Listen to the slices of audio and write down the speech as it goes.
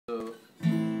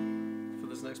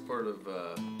next part of,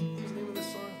 what's the name of this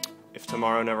song? If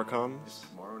Tomorrow Never Comes.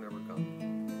 If Tomorrow Never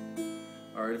Comes.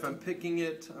 Alright, if I'm picking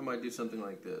it, I might do something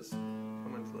like this.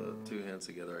 I'm going to put two hands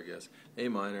together, I guess. A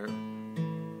minor. I'll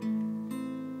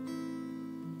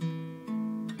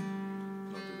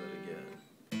do that again.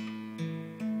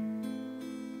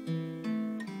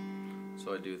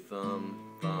 So I do thumb,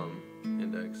 thumb,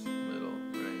 index, middle,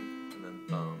 ring, and then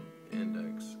thumb,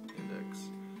 index, index,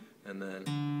 and then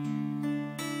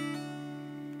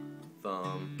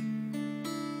thumb,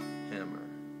 hammer,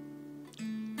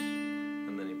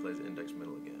 and then he plays index,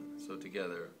 middle again. So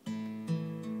together. And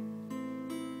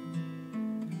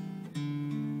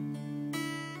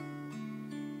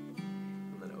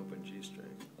then open G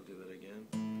string. I'll do that again.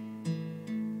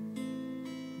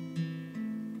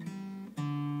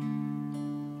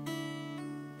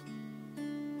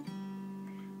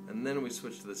 And then we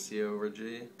switch to the C over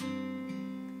G.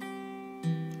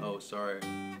 Oh, sorry.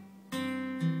 Let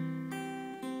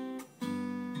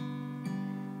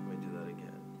me do that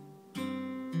again.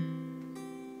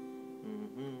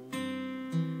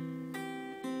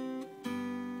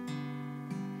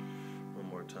 One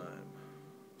more time.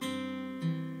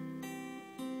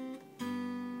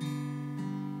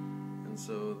 And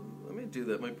so, let me do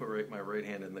that. Let me put my right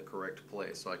hand in the correct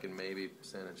place so I can maybe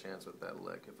stand a chance with that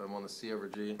lick. If I'm on the C over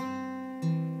G.